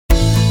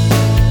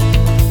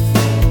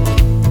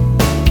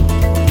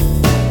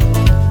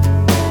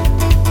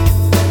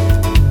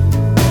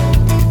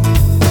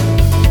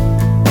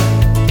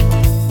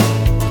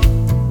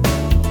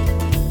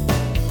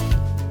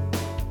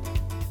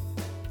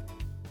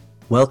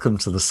Welcome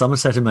to the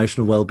Somerset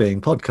Emotional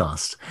Wellbeing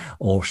Podcast,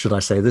 or should I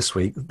say this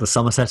week, the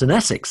Somerset and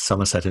Essex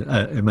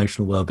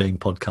Emotional Wellbeing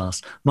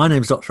Podcast. My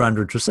name is Dr.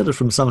 Andrew Tresidder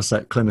from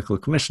Somerset Clinical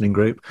Commissioning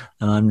Group,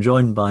 and I'm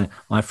joined by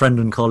my friend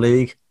and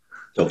colleague,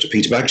 Dr.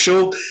 Peter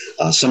Bagshaw,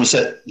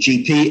 Somerset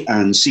GP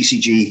and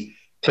CCG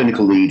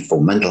Clinical Lead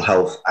for Mental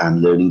Health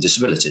and Learning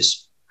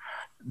Disabilities.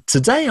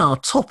 Today our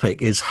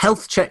topic is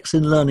health checks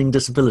in learning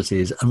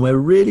disabilities, and we're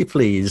really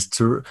pleased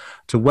to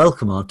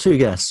welcome our two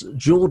guests,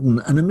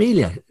 Jordan and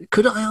Amelia.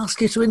 Could I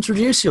ask you to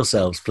introduce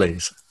yourselves,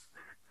 please?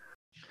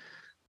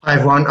 Hi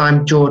everyone,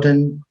 I'm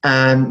Jordan.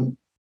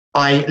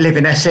 I live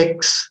in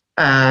Essex,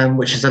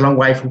 which is a long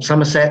way from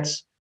Somerset.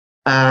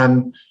 I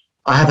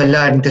have a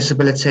learning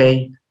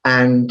disability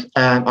and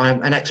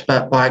I'm an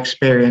expert by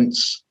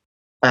experience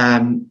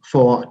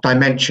for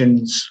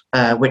dimensions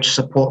which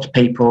supports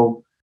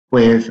people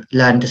with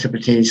learning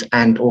disabilities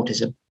and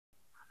autism.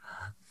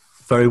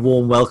 Very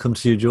warm welcome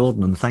to you,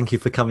 Jordan, and thank you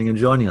for coming and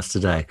joining us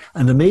today.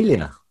 And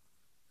Amelia?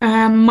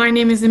 My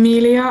name is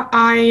Amelia.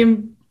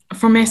 I'm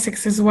from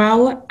Essex as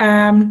well,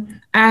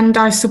 and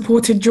I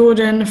supported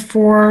Jordan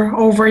for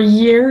over a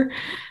year,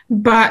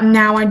 but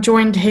now I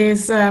joined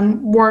his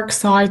work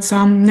site, so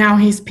I'm now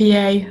his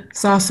PA,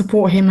 so I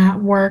support him at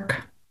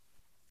work.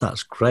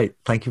 That's great.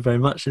 Thank you very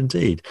much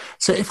indeed.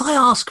 So if I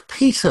ask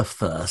Peter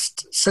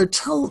first, so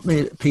tell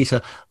me,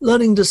 Peter,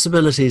 learning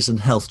disabilities and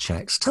health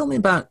checks, tell me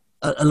about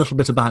a little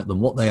bit about them,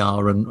 what they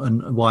are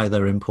and why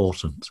they're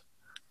important.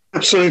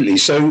 Absolutely.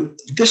 So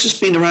this has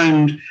been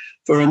around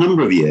for a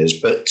number of years,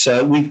 but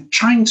we're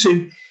trying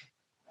to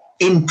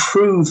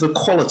improve the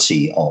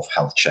quality of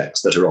health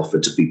checks that are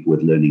offered to people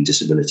with learning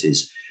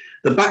disabilities.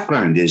 The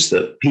background is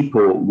that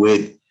people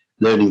with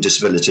learning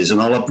disabilities,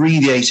 and I'll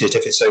abbreviate it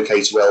if it's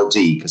okay to LD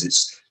because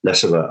it's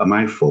less of a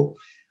mouthful.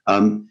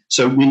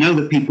 So we know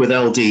that people with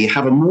LD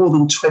have a more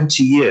than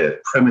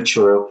 20-year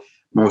premature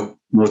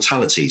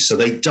mortality. So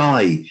they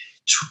die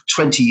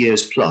 20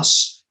 years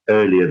plus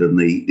earlier than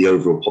the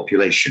overall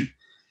population.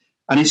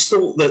 And it's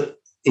thought that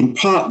in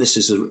part this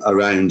is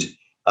around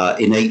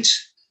innate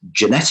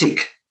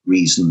genetic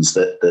reasons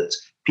that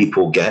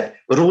people get,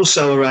 but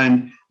also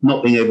around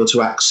not being able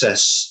to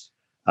access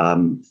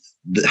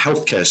the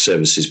healthcare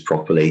services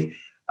properly.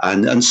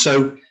 And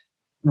so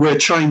we're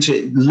trying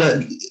to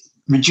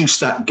reduce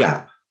that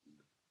gap.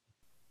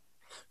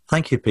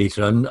 Thank you,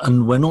 Peter.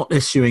 And we're not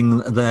issuing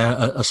there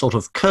a sort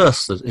of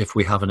curse that if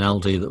we have an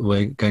LD that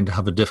we're going to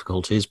have a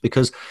difficulties,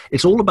 because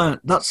it's all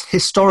about, that's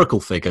historical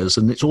figures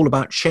and it's all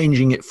about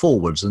changing it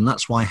forwards. And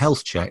that's why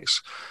health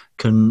checks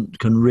can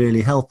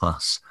really help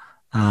us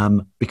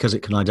because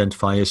it can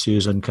identify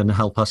issues and can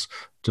help us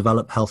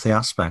develop healthy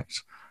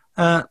aspects.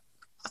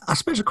 I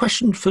suppose a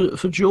question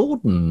for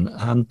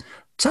Jordan.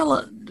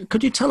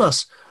 Could you tell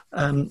us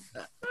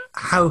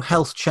how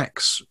health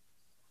checks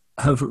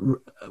have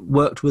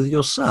worked with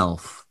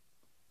yourself?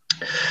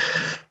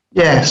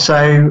 Yeah,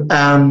 so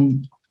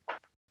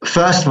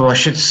first of all, I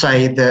should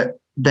say that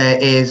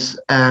there is,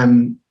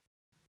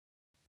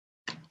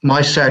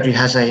 my surgery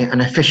has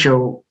an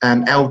official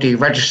LD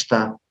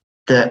register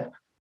that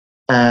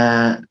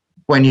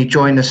when you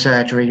join the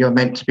surgery, you're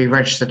meant to be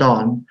registered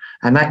on,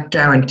 and that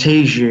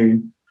guarantees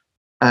you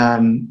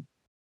an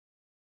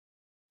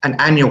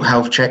annual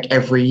health check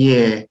every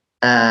year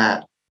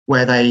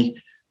where they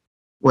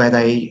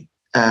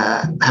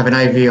have an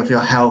overview of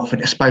your health,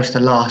 and it's supposed to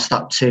last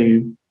up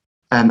to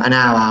an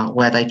hour,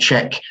 where they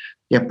check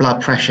your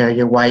blood pressure,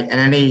 your weight, and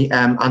any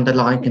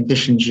underlying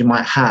conditions you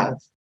might have.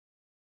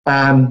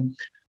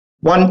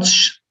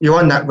 Once you're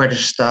on that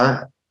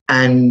register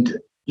and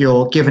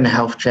you're given a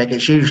health check,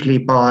 it's usually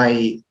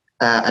by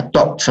a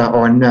doctor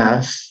or a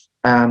nurse.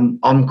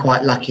 I'm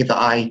quite lucky that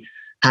I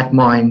had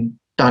mine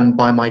done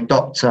by my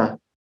doctor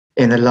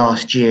in the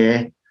last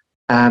year.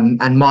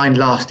 And mine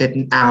lasted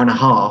an hour and a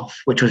half,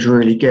 which was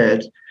really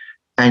good.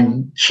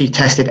 And she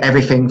tested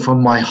everything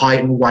from my height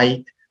and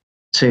weight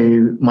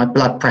to my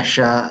blood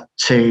pressure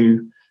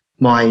to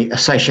my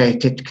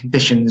associated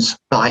conditions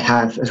that I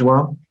have as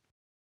well.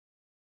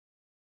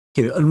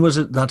 And was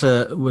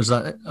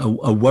that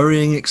a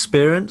worrying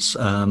experience?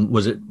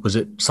 Was it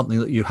something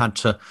that you had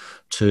to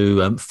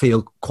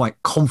feel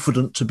quite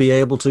confident to be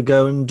able to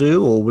go and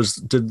do, or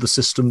did the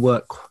system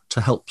work to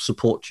help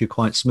support you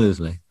quite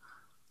smoothly?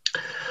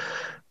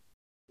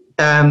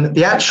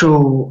 The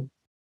actual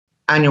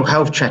annual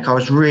health check I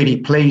was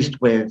really pleased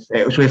with.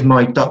 It was with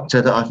my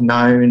doctor that I've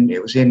known.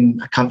 It was in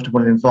a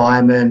comfortable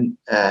environment.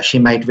 She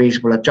made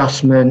reasonable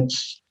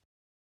adjustments.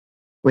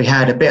 We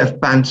had a bit of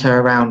banter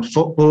around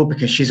football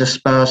because she's a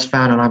Spurs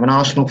fan and I'm an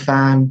Arsenal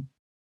fan.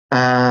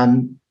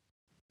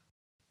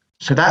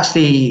 So that's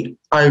the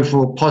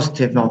overall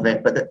positive of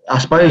it. But I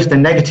suppose the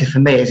negative for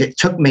me is it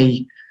took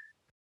me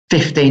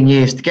 15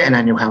 years to get an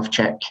annual health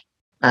check.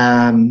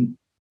 When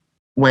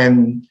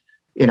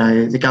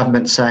the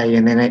government say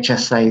and the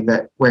NHS say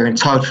that we're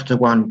entitled to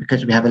one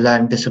because we have a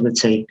learning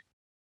disability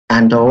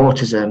and or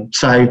autism.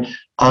 So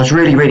I was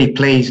really, really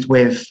pleased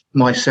with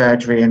my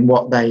surgery and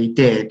what they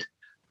did,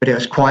 but it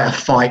was quite a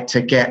fight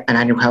to get an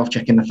annual health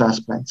check in the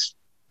first place.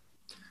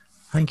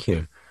 Thank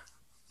you.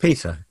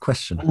 Peter,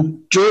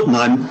 question. Jordan,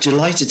 I'm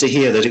delighted to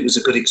hear that it was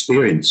a good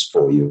experience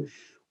for you.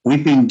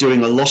 We've been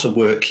doing a lot of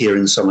work here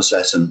in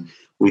Somerset, and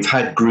we've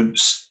had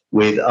groups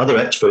with other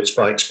experts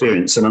by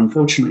experience, and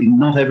unfortunately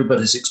not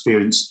everybody's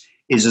experience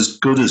is as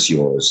good as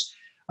yours.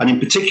 And in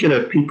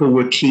particular, people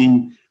were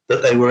keen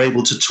that they were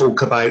able to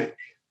talk about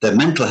their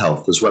mental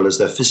health as well as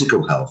their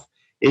physical health.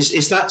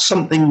 Is that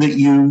something that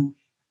you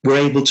were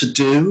able to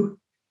do?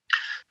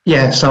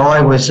 Yeah, so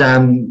I was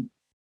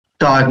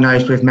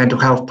diagnosed with mental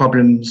health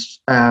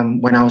problems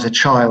when I was a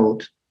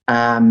child,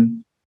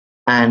 and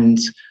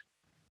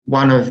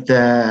one of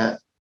the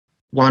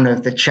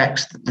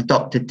checks that the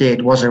doctor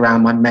did was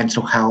around my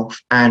mental health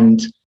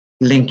and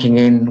linking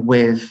in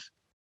with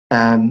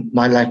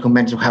my local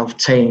mental health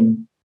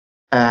team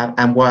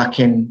and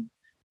working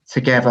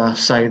together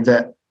so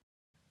that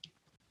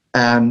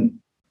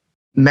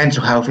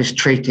mental health is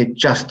treated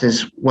just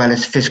as well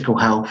as physical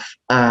health.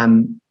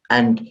 And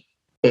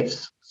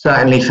it's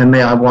certainly for me,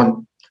 I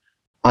want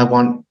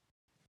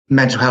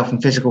mental health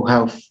and physical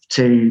health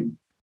to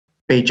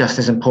be just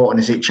as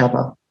important as each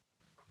other.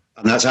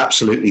 And that's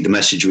absolutely the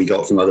message we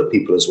got from other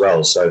people as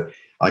well. So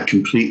I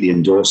completely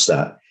endorse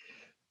that.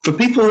 For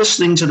people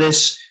listening to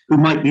this who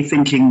might be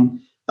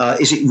thinking,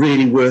 is it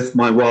really worth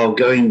my while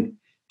going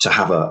to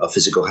have a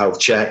physical health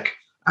check?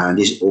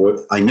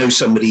 Or I know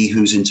somebody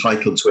who's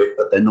entitled to it,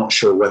 but they're not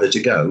sure whether to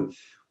go.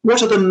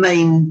 What are the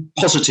main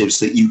positives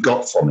that you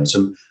got from it?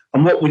 And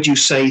what would you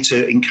say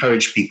to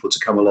encourage people to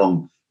come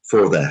along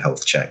for their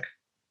health check?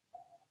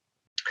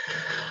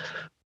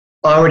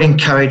 I would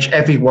encourage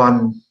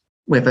everyone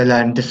with a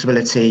learning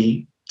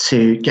disability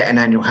to get an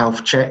annual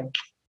health check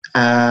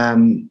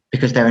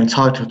because they're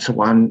entitled to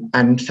one.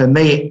 And for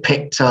me, it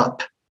picked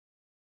up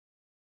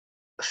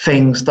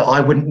things that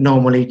I wouldn't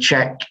normally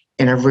check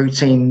in a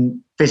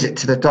routine visit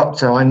to the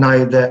doctor. I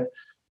know that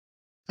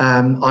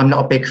I'm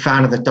not a big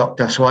fan of the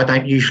doctor, so I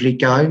don't usually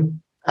go.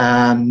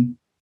 And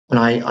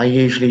I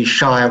usually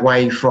shy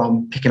away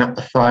from picking up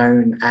the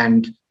phone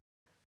and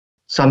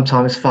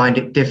sometimes find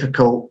it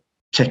difficult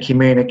to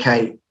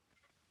communicate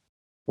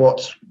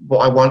what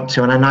I want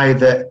to. And I know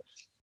that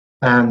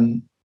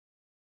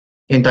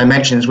in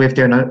Dimensions, we've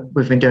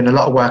been doing a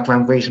lot of work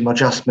around reasonable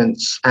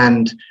adjustments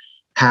and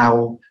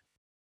how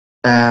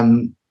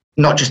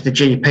not just the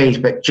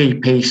GPs, but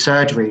GP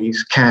surgeries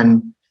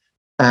can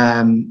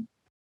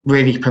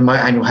really promote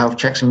annual health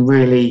checks and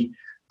really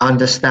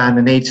understand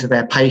the needs of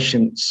their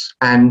patients.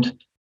 And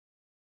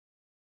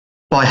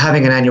by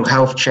having an annual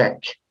health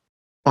check,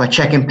 by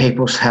checking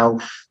people's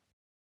health,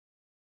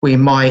 we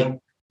might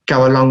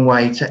go a long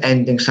way to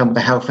ending some of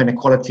the health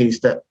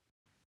inequalities that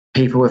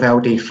people with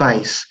LD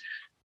face.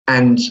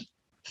 And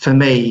for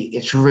me,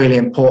 it's really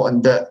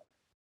important that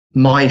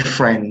my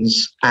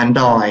friends and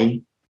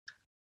I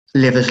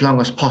live as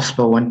long as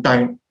possible and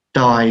don't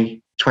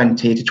die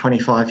 20 to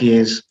 25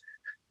 years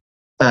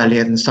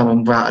earlier than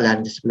someone without a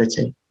learning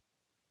disability.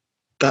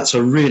 That's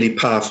a really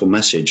powerful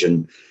message,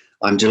 and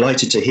I'm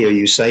delighted to hear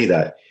you say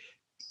that.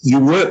 You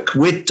work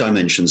with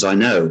Dimensions, I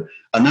know,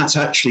 and that's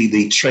actually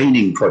the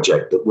training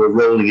project that we're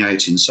rolling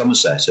out in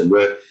Somerset, and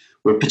we're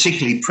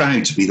particularly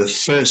proud to be the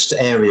first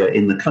area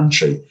in the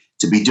country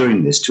to be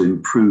doing this to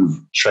improve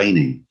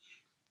training.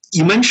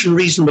 You mentioned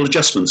reasonable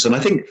adjustments, and I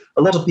think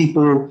a lot of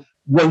people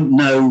won't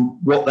know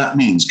what that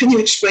means. Can you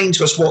explain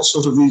to us what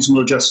sort of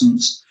reasonable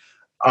adjustments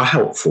are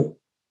helpful?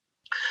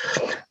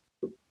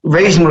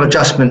 Reasonable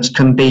adjustments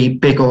can be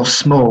big or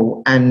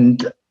small,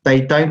 and they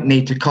don't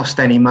need to cost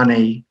any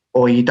money,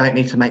 or you don't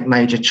need to make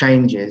major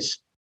changes.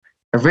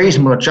 A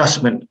reasonable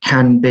adjustment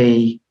can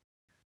be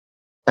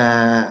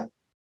going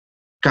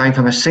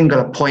from a single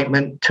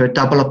appointment to a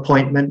double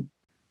appointment.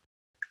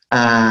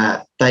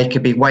 They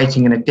could be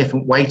waiting in a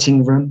different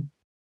waiting room.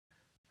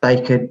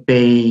 They could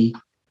be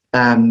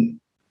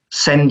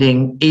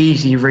sending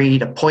easy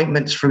read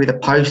appointments through the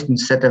post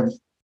instead of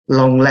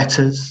long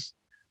letters.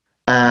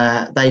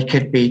 They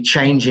could be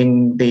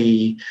changing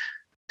the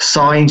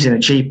signs in a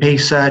GP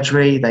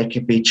surgery. They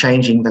could be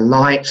changing the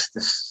lights, the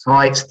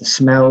sights, the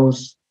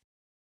smells.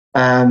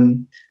 A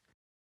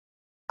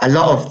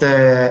lot of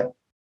the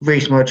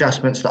reasonable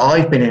adjustments that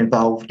I've been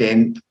involved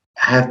in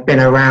have been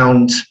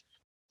around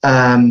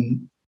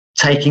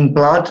taking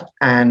blood,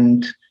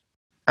 and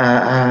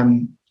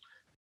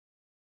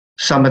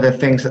some of the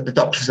things that the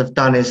doctors have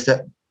done is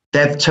that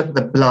they've took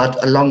the blood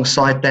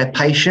alongside their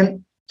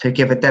patient to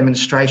give a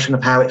demonstration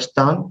of how it's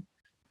done,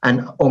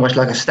 and almost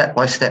like a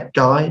step-by-step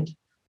guide.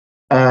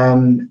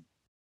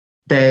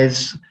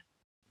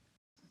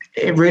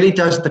 It really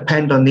does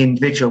depend on the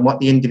individual and what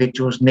the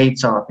individual's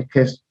needs are,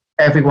 because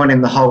everyone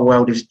in the whole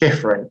world is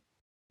different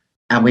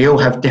and we all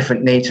have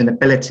different needs and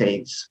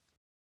abilities.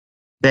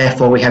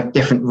 Therefore, we have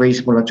different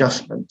reasonable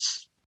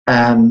adjustments.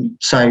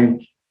 So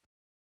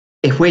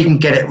if we can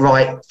get it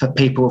right for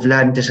people with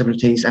learning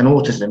disabilities and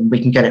autism,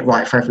 we can get it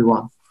right for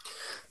everyone.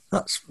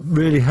 That's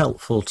really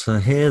helpful to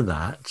hear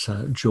that,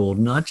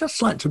 Jordan. I'd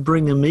just like to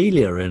bring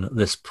Amelia in at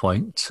this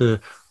point to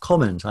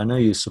comment. I know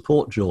you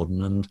support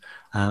Jordan and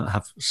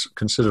have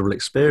considerable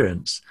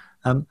experience.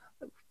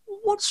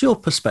 What's your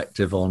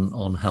perspective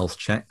on health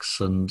checks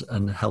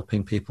and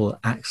helping people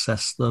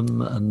access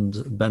them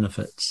and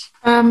benefits?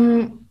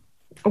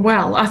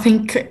 Well, I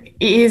think it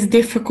is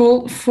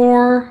difficult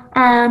for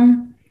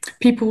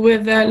people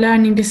with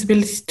learning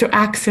disabilities to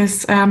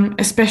access,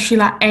 especially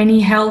like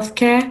any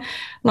healthcare,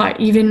 like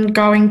even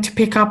going to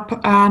pick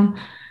up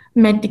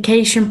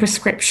medication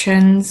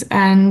prescriptions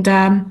and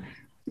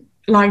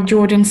like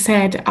Jordan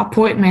said,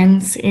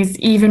 appointments is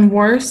even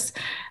worse.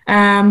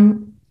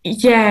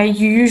 Yeah,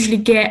 you usually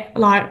get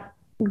like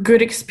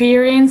good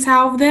experience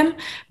out of them,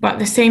 but at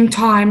the same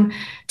time,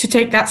 to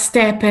take that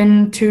step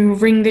and to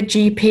ring the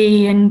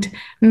GP and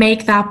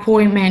make that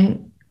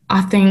appointment,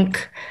 I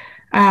think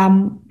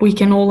we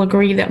can all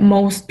agree that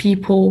most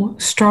people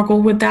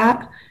struggle with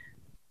that.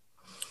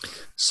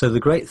 So the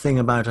great thing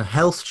about a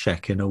health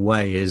check in a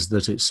way is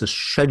that it's a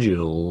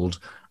scheduled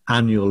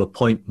annual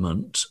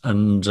appointment,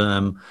 and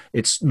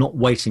it's not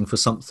waiting for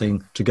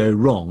something to go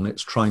wrong.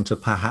 It's trying to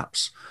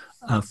perhaps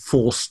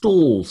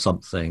forestall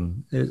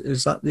something.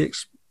 Is that the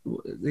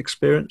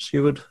experience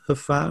you would have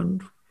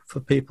found for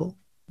people?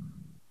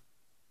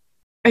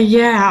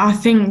 Yeah, I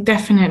think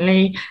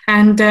definitely.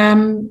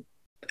 And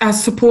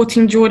as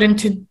supporting Jordan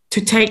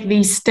to take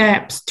these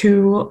steps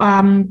to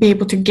be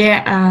able to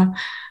get a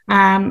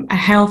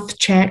health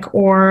check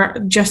or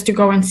just to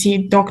go and see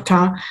a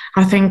doctor,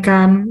 I think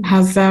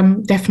has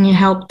definitely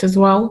helped as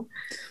well.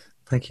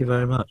 Thank you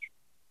very much.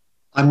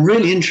 I'm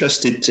really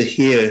interested to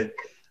hear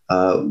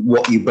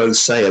what you both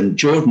say. And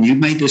Jordan, you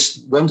made this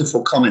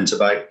wonderful comment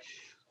about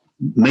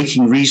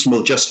making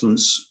reasonable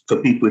adjustments for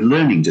people with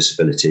learning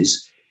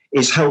disabilities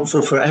is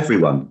helpful for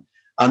everyone.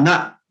 And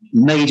that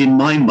made, in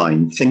my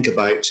mind, think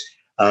about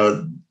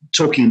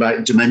talking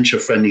about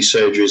dementia-friendly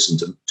surgeries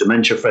and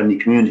dementia-friendly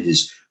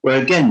communities,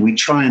 where, again, we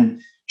try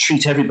and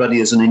treat everybody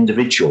as an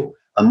individual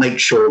and make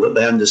sure that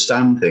they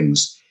understand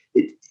things.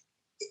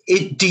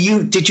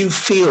 Did you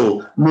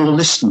feel more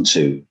listened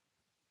to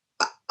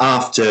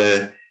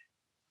after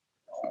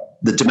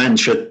the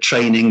dementia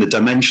training, the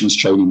dimensions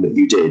training that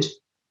you did?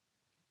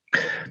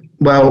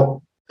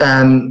 Well,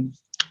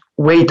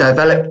 we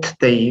developed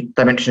the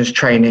dimensions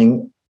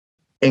training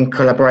in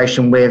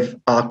collaboration with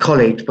our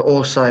colleagues, but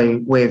also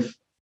with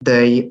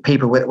the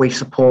people that we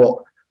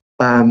support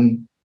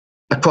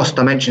across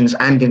dimensions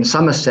and in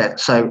Somerset.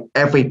 So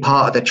every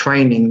part of the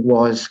training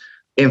was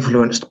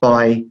influenced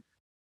by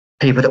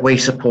people that we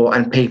support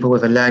and people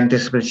with a learning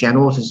disability and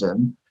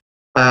autism.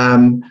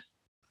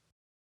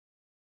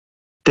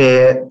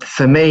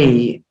 For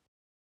me,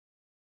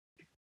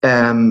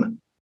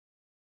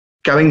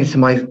 going into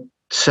my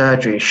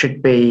surgery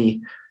should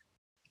be,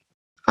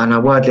 and I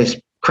word this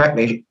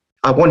correctly,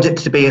 I want it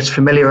to be as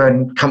familiar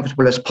and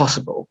comfortable as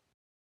possible.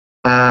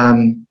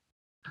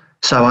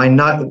 So I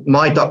know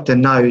my doctor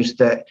knows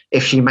that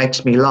if she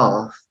makes me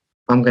laugh,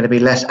 I'm going to be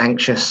less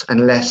anxious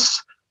and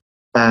less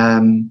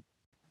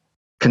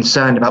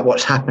concerned about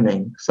what's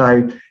happening.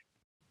 So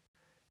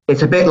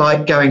it's a bit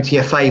like going to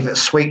your favourite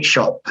sweet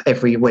shop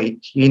every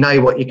week. You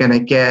know what you're going to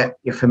get,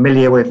 you're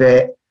familiar with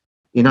it,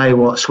 you know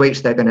what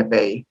sweets they're going to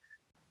be.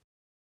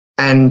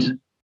 And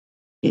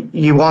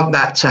you want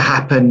that to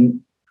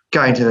happen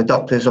going to the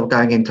doctors or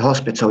going into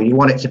hospital. You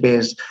want it to be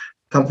as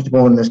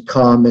comfortable and as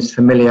calm, as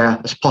familiar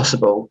as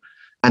possible.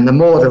 And the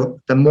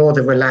more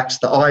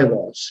relaxed that I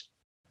was,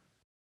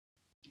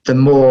 the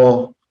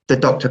more the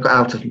doctor got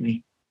out of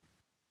me.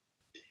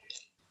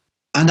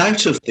 And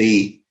out of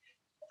the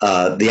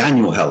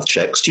annual health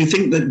checks, do you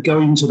think that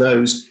going to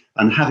those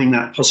and having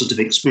that positive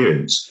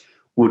experience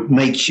would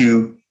make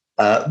you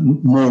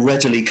more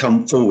readily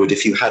come forward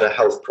if you had a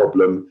health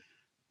problem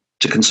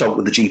to consult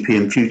with the GP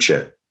in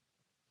future?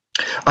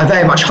 I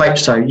very much hope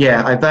so,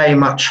 yeah. I very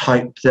much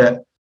hope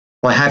that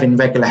by having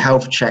regular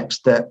health checks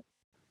that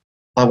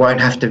I won't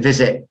have to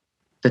visit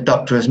the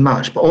doctor as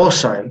much. But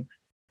also,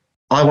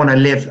 I want to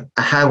live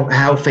a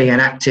healthy and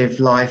active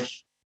life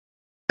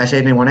as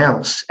anyone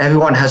else.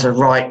 Everyone has a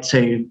right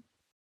to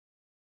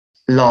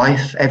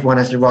life. Everyone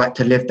has the right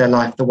to live their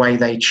life the way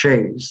they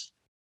choose.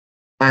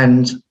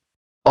 And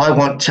I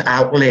want to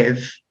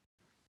outlive,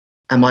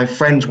 and my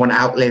friends want to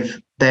outlive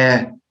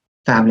their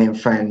family and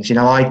friends. You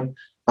know,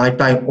 I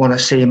don't want to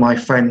see my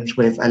friends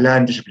with a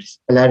learning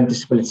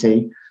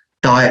disability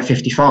die at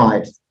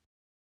 55.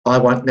 I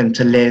want them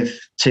to live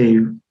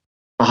to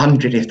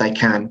 100 if they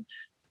can.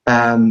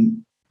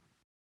 And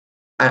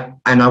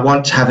I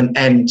want to have an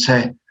end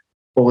to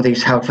all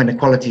these health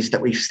inequalities that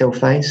we still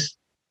face.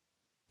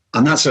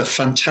 And that's a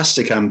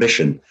fantastic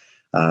ambition.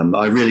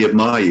 I really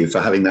admire you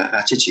for having that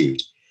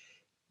attitude.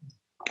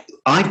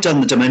 I've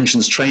done the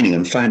dimensions training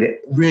and found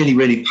it really,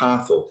 really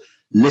powerful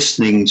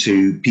listening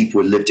to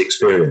people with lived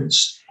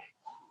experience.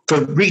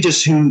 For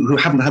readers who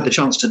haven't had the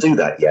chance to do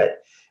that yet,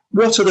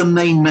 what are the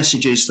main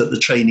messages that the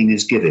training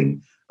is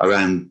giving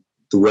around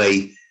the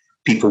way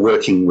people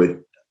working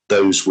with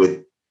those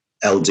with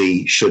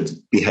LD should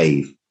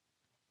behave?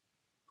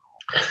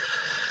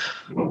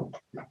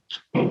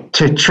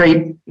 To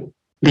treat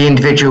the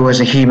individual as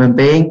a human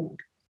being,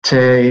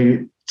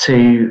 to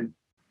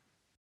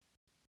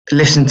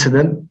listen to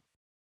them,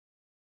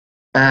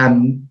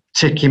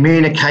 to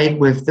communicate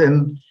with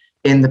them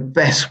in the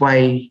best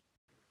way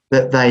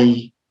that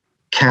they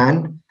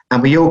can.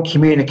 And we all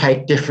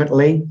communicate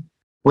differently.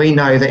 We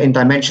know that in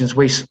Dimensions,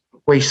 we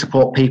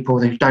support people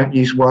who don't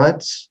use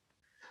words.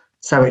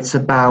 So it's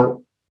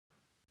about,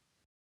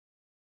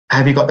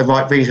 have you got the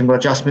right reasonable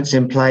adjustments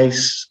in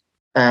place?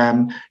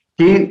 Does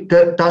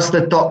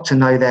the doctor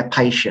know their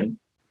patient?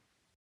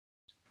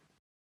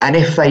 And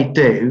if they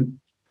do,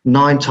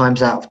 9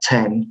 times out of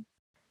 10,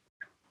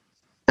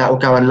 that will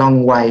go a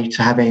long way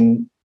to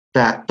having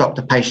that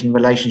doctor-patient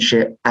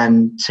relationship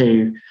and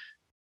to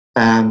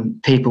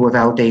people with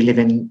LD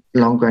living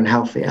longer and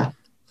healthier.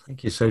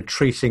 Thank you. So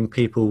treating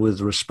people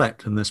with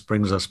respect, and this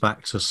brings us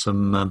back to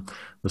some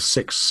the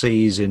 6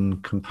 C's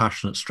in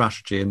compassionate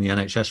strategy in the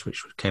NHS,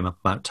 which came up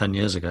about 10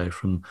 years ago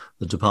from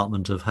the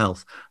Department of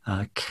Health.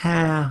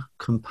 Care,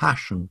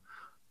 compassion,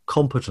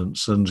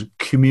 competence and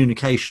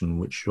communication,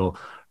 which you're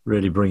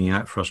really bringing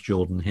out for us,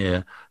 Jordan,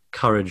 here,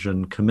 courage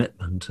and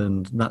commitment,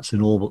 and that's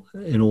in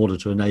order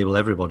to enable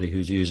everybody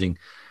who's using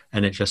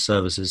NHS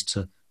services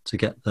to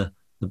get the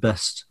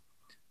best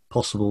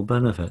possible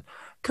benefit.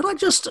 Can I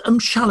just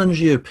challenge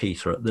you,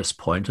 Peter, at this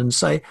point and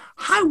say,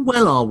 how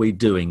well are we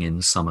doing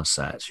in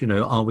Somerset? You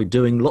know, are we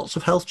doing lots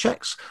of health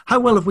checks? How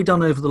well have we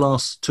done over the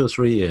last 2 or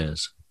 3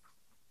 years?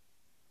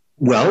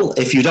 Well,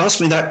 if you'd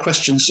asked me that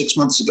question 6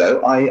 months ago,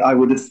 I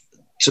would have,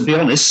 to be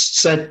honest,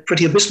 said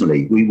pretty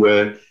abysmally. We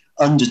were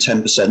under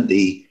 10%.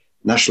 The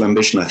national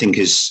ambition, I think,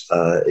 is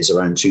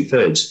around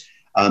 2/3.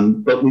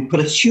 But we put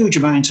a huge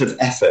amount of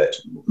effort.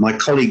 My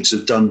colleagues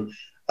have done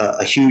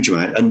a huge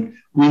amount. And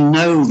we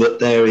know that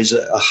there is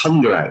a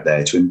hunger out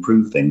there to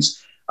improve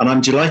things. And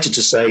I'm delighted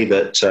to say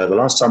that the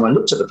last time I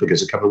looked at the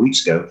figures a couple of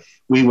weeks ago,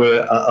 we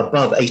were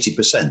above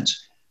 80%,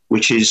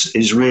 which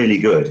is really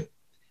good.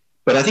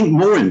 But I think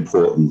more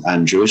important,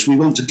 Andrew, is we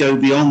want to go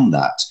beyond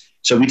that.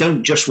 So we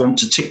don't just want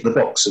to tick the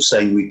box of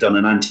saying we've done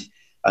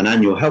an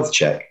annual health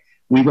check.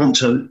 We want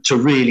to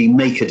really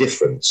make a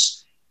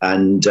difference.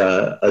 And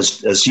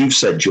as you've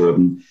said,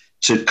 Jordan,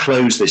 to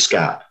close this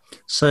gap.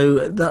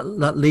 So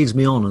that leads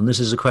me on, and this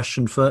is a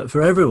question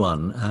for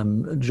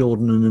everyone,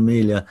 Jordan and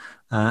Amelia,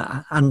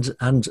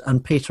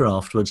 and Peter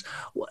afterwards.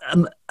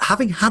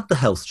 Having had the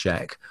health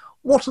check,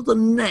 what are the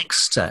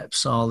next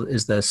steps?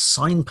 Is there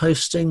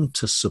signposting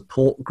to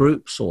support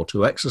groups or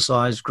to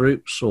exercise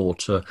groups or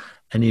to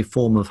any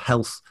form of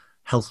health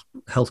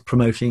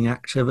promoting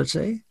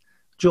activity?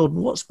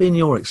 Jordan, what's been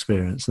your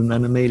experience? And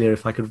then Amelia,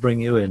 if I could bring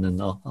you in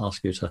and I'll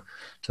ask you to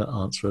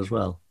answer as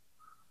well.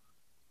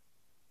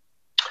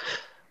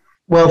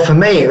 Well, for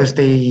me, it was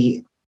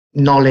the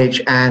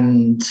knowledge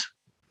and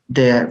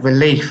the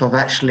relief of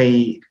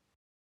actually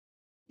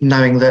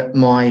knowing that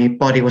my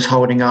body was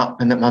holding up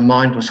and that my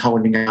mind was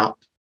holding up.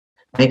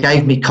 And it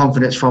gave me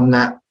confidence from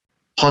that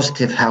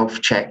positive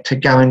health check to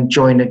go and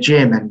join a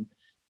gym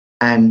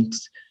and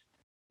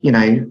you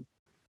know,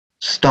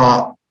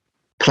 start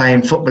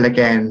playing football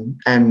again.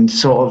 And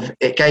sort of,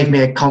 it gave me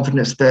a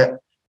confidence that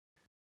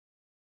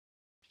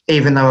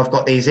even though I've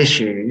got these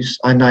issues,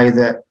 I know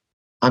that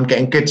I'm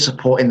getting good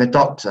support with the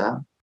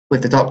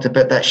doctor,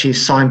 but that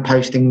she's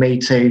signposting me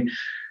to,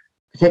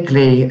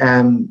 particularly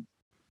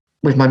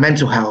with my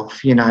mental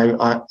health. You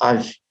know,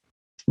 I've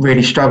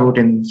really struggled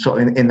in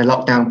the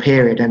lockdown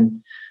period,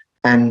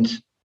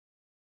 and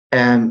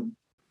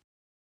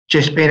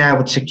just being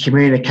able to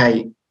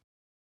communicate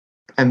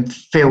and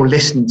feel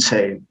listened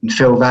to and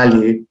feel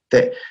valued,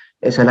 that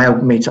it's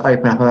allowed me to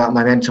open up about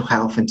my mental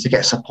health and to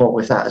get support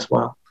with that as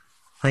well.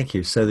 Thank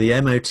you. So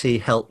the MOT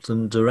helped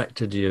and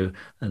directed you,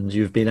 and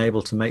you've been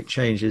able to make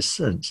changes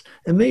since.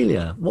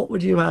 Amelia, what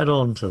would you add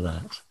on to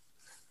that?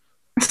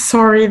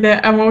 Sorry, the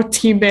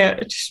MOT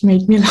bit just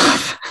made me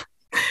laugh.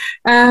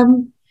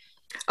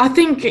 I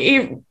think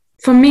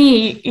for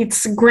me,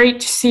 it's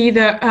great to see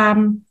that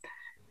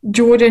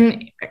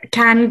Jordan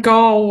can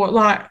go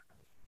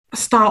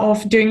start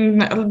off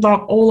doing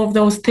all of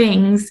those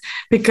things,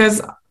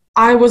 because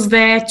I was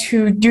there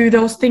to do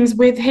those things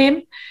with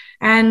him,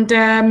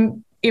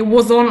 and it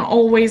wasn't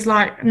always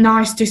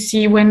nice to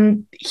see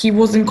when he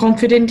wasn't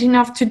confident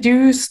enough to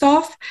do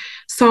stuff.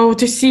 So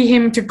to see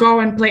him to go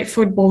and play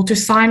football, to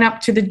sign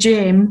up to the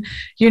gym,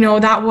 you know,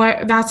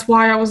 that's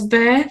why I was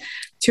there,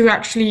 to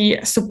actually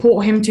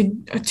support him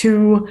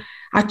to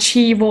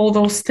achieve all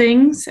those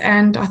things.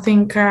 And I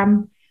think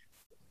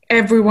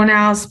everyone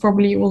else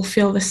probably will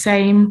feel the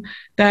same,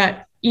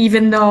 that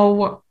even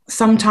though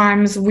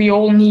sometimes we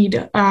all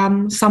need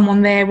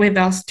someone there with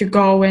us to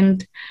go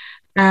and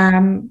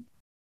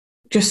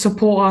just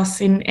support us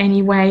in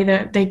any way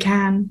that they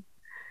can.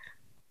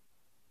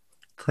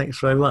 Thanks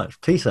very much.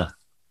 Peter?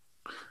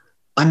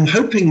 I'm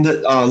hoping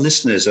that our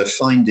listeners are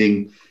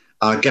finding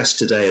our guest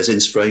today as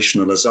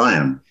inspirational as I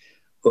am.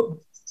 But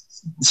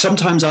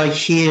sometimes I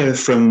hear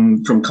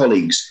from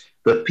colleagues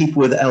that people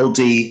with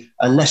LD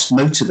are less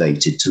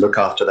motivated to look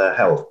after their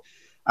health.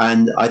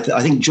 And I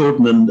think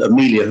Jordan and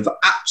Amelia have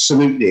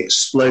absolutely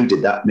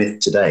exploded that myth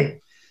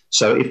today.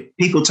 So if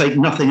people take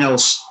nothing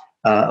else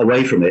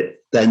away from it,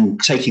 then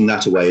taking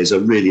that away is a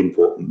really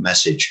important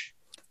message.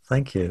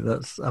 Thank you.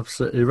 That's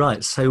absolutely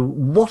right. So,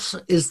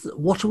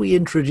 what are we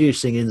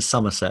introducing in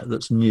Somerset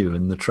that's new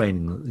in the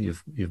training that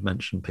you've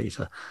mentioned,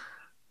 Peter?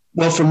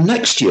 Well, from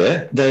next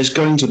year, there's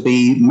going to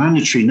be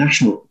mandatory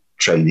national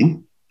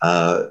training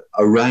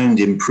around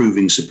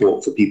improving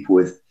support for people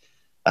with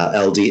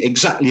LD,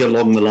 exactly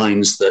along the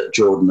lines that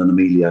Jordan and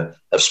Amelia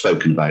have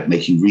spoken about,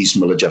 making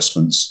reasonable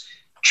adjustments,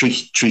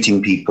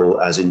 treating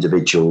people as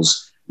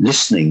individuals,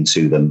 listening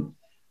to them,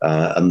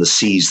 and the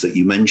C's that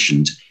you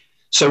mentioned.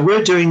 So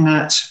we're doing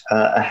that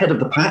ahead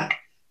of the pack.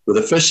 We're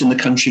the first in the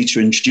country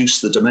to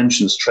introduce the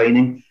Dimensions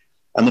training.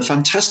 And the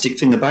fantastic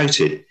thing about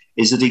it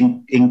is that it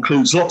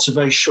includes lots of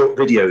very short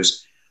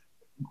videos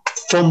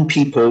from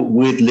people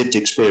with lived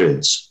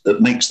experience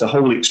that makes the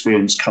whole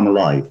experience come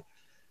alive.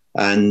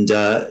 And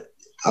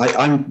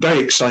I'm very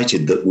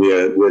excited that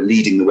we're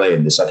leading the way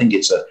in this. I think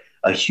it's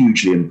a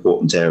hugely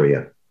important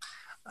area.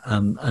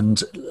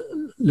 And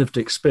lived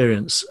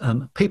experience,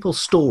 people's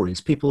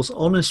stories, people's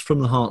honest from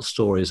the heart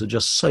stories are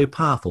just so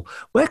powerful.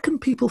 Where can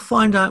people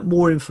find out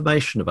more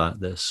information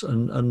about this,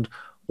 and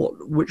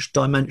which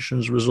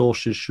dimensions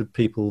resources should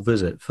people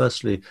visit?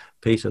 Firstly,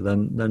 Peter,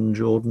 then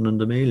Jordan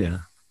and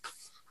Amelia.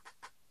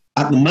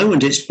 At the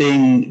moment, it's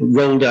being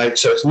rolled out,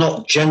 so it's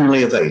not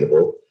generally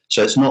available.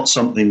 So it's not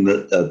something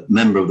that a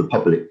member of the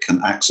public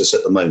can access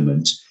at the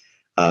moment.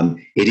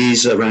 It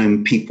is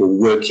around people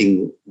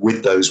working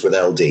with those with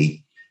LD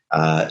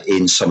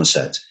in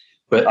Somerset.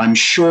 But I'm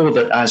sure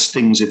that as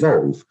things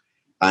evolve,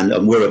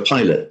 and we're a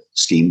pilot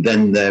scheme,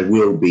 then there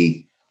will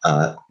be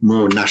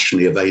more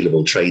nationally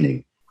available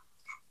training.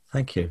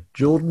 Thank you.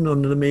 Jordan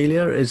and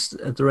Amelia,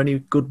 are there any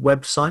good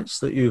websites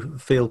that you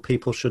feel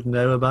people should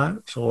know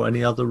about, or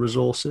any other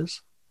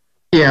resources?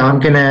 Yeah, I'm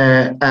going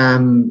to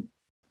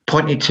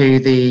point you to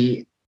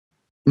the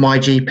My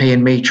GP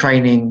and Me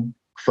training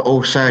for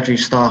all surgery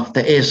staff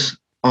that is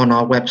on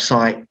our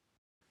website,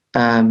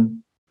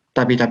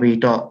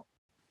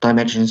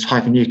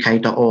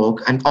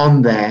 www.dimensions-uk.org, and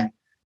on there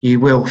you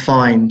will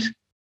find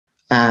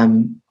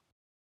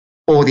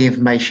all the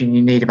information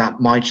you need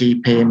about My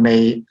GP and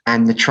Me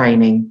and the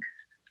training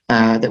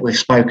that we've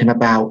spoken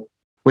about,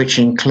 which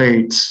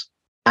includes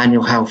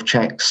annual health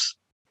checks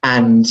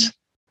and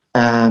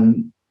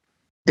the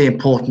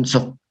importance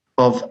of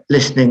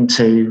listening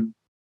to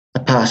a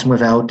person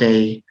with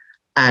LD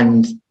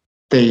and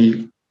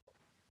the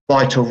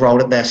vital role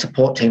that their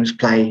support teams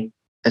play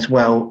as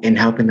well in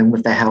helping them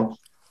with their health.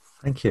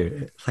 Thank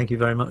you. Thank you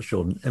very much,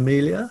 Jordan.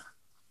 Amelia?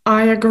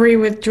 I agree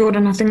with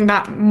Jordan. I think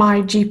that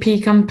My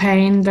GP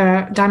campaign,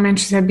 the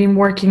dimensions have been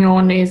working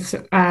on, is,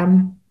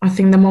 I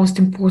think, the most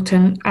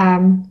important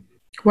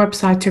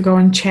website to go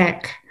and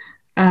check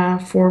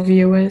for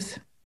viewers.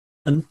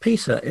 And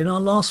Peter, in our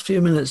last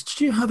few minutes,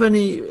 did you have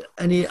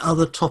any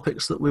other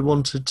topics that we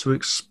wanted to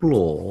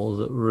explore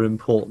that were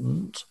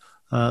important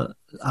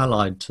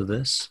allied to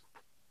this?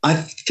 I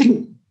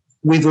think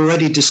we've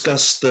already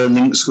discussed the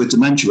links with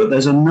dementia, but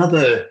there's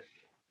another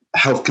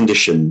health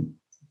condition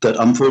that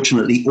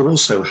unfortunately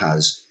also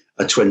has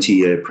a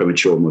 20-year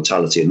premature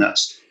mortality, and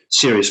that's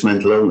serious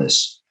mental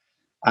illness.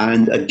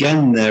 And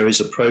again, there is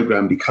a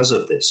program because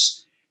of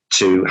this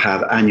to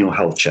have annual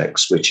health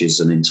checks, which is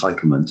an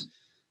entitlement.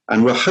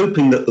 And we're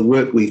hoping that the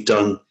work we've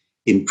done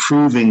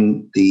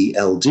improving the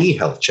LD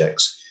health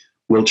checks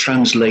will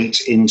translate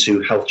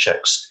into health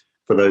checks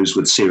for those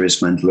with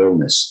serious mental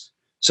illness.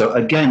 So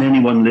again,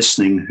 anyone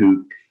listening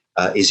who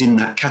is in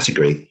that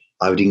category,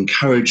 I would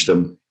encourage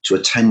them to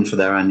attend for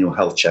their annual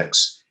health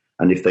checks.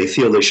 And if they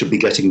feel they should be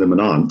getting them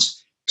and aren't,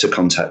 to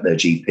contact their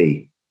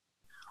GP.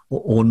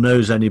 Or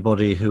knows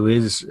anybody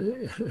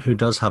who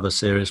does have a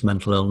serious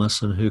mental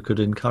illness and who could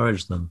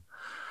encourage them.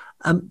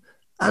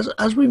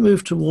 As we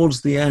move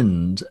towards the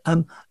end,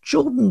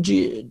 Jordan,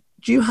 do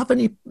you have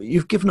any?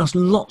 You've given us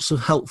lots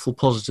of helpful,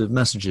 positive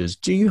messages.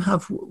 Do you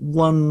have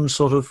one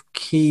sort of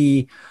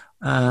key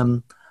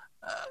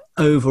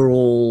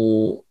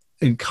overall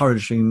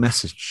encouraging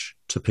message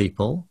to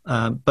people,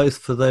 both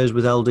for those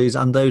with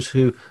LDs and those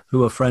who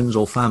are friends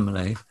or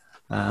family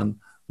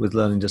with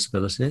learning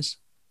disabilities?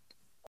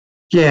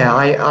 Yeah,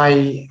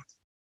 I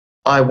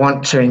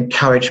want to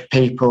encourage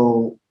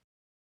people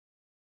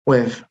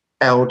with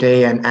LD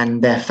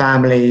and their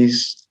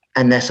families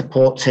and their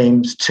support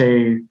teams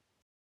to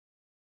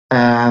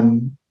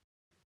don't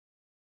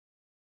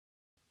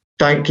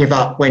give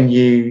up when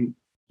you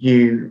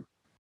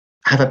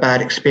have a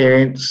bad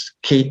experience.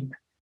 Keep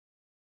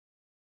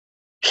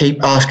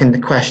asking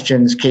the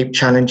questions, keep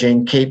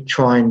challenging, keep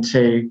trying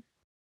to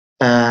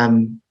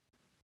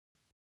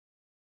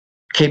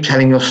keep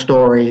telling your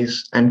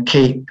stories, and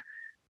keep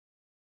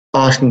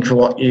asking for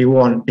what you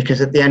want, because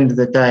at the end of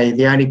the day,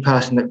 the only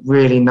person that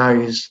really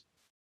knows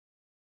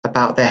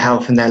about their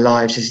health and their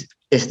lives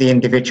is the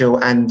individual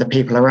and the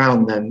people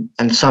around them.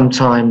 And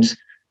sometimes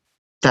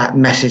that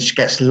message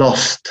gets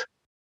lost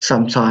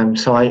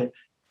sometimes. So I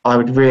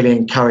would really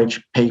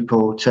encourage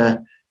people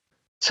to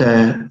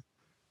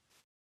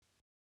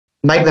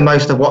make the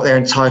most of what they're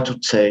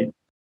entitled to,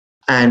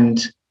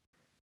 and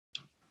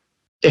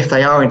if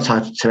they are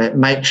entitled to it,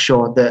 make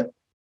sure that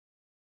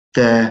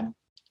the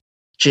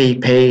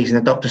GPs and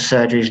the doctor's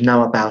surgeries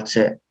know about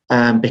it,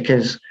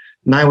 because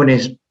no one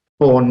is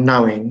born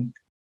knowing,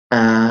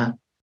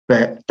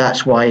 but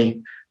that's why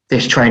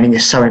this training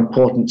is so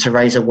important, to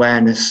raise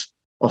awareness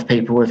of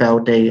people with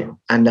LD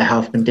and their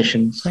health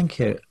conditions. Thank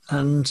you.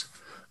 And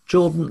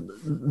Jordan,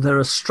 there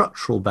are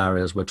structural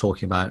barriers we're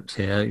talking about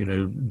here,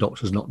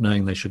 doctors not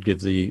knowing they should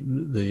give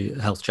the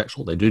health checks,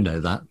 or they do know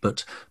that,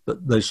 but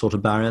those sort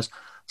of barriers.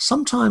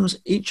 Sometimes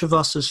each of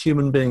us as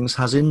human beings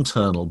has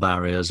internal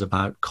barriers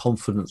about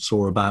confidence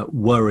or about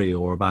worry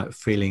or about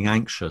feeling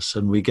anxious,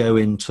 and we go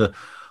into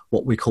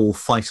what we call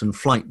fight and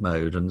flight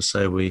mode, and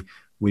so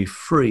we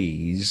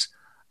freeze.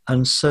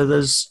 And so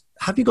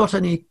have you got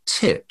any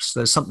tips?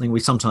 There's something we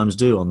sometimes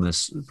do on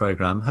this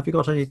program. Have you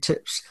got any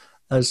tips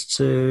as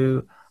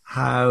to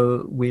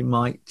how we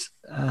might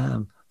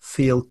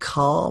feel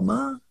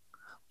calmer,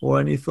 or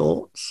any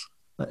thoughts?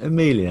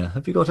 Amelia,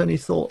 have you got any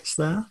thoughts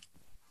there?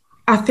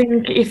 I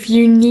think if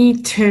you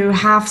need to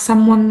have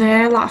someone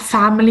there, like a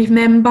family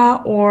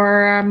member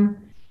or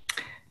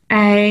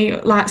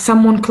like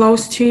someone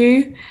close to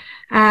you,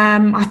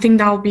 I think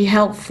that will be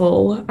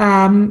helpful.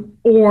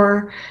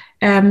 Or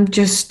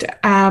just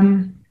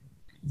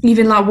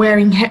even like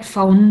wearing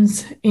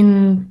headphones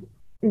in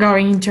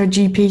going into a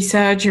GP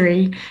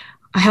surgery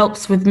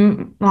helps with,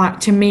 like,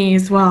 to me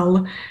as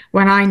well,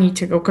 when I need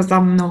to go, because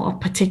I'm not a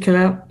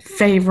particular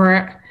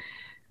favorite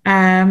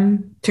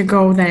to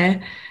go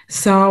there.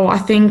 So I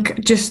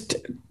think just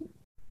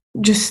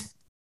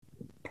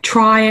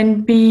try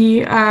and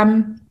be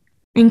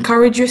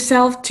encourage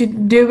yourself to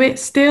do it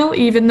still,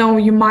 even though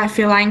you might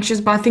feel anxious.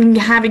 But I think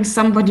having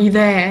somebody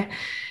there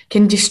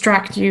can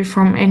distract you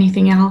from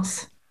anything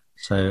else.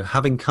 So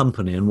having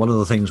company, and one of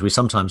the things we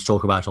sometimes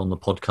talk about on the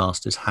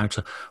podcast is how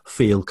to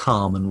feel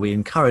calm. And we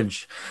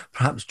encourage,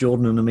 perhaps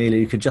Jordan and Amelia,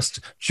 you could just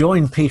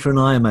join Peter and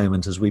I a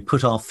moment as we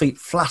put our feet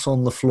flat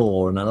on the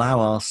floor and allow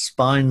our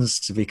spines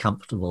to be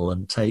comfortable,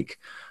 and take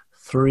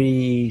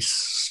 3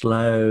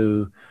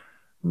 slow,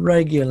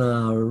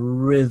 regular,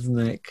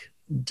 rhythmic,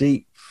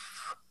 deep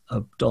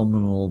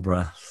abdominal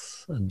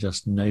breaths, and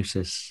just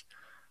notice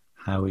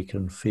how we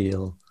can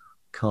feel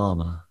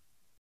calmer.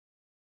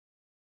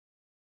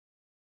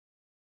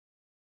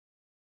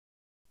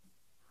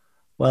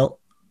 Well,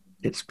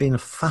 it's been a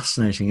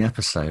fascinating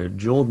episode.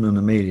 Jordan and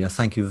Amelia,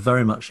 thank you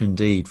very much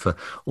indeed for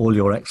all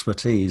your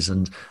expertise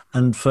and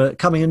for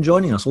coming and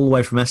joining us all the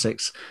way from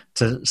Essex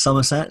to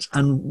Somerset.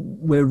 And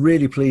we're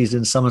really pleased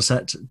in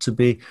Somerset to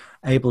be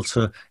able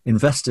to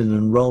invest in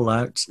and roll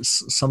out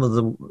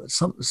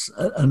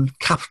and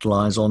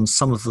capitalise on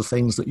some of the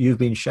things that you've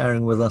been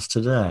sharing with us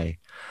today.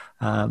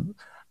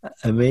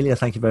 Amelia,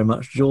 thank you very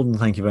much. Jordan,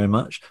 thank you very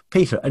much.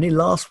 Peter, any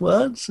last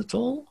words at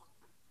all?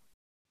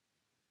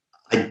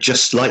 I'd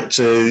just like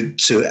to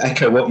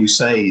echo what you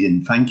say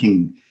in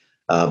thanking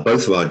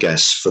both of our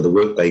guests for the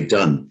work they've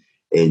done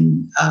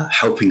in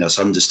helping us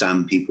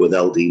understand people with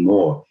LD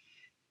more.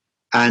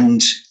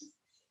 And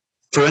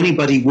for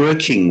anybody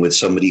working with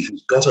somebody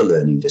who's got a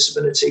learning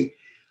disability,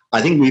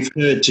 I think we've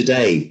heard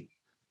today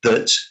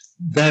that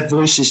their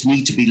voices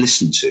need to be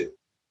listened to,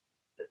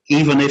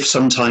 even if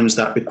sometimes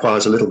that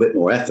requires a little bit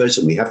more effort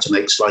and we have to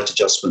make slight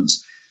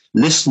adjustments.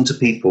 Listen to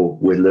people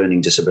with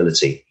learning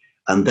disability,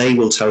 and they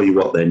will tell you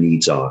what their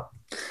needs are.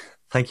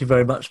 Thank you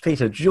very much,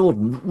 Peter.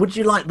 Jordan, would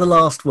you like the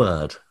last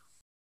word?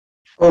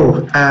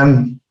 Oh,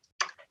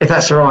 if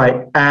that's all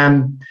right.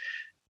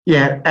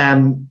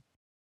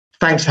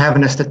 Thanks for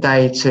having us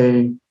today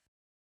to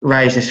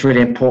raise this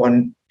really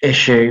important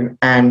issue.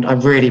 And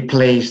I'm really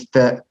pleased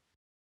that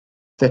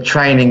the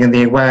training and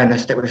the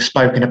awareness that we've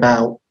spoken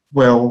about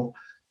will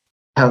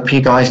help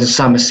you guys in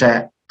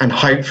Somerset and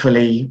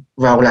hopefully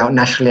roll out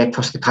nationally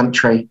across the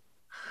country.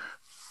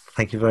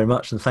 Thank you very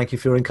much, and thank you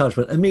for your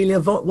encouragement. Amelia,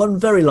 one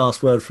very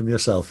last word from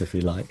yourself, if you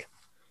like.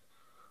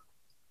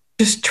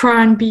 Just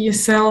try and be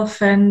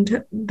yourself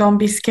and don't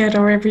be scared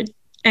of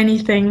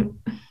anything.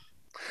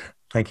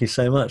 Thank you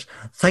so much.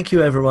 Thank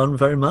you, everyone,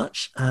 very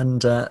much.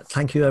 And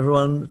thank you,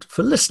 everyone,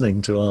 for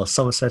listening to our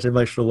Somerset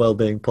Emotional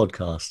Wellbeing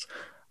podcast.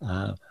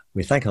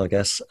 We thank our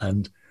guests,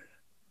 and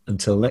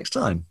until next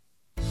time.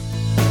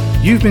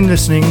 You've been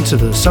listening to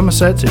the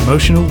Somerset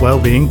Emotional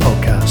Wellbeing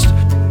podcast,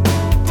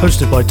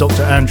 hosted by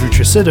Dr. Andrew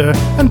Tresidder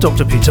and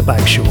Dr. Peter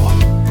Bagshaw.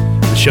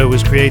 The show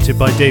was created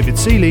by David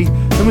Seeley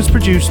and was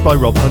produced by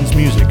Rob Hunt's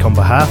Music on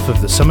behalf of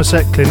the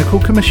Somerset Clinical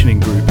Commissioning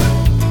Group.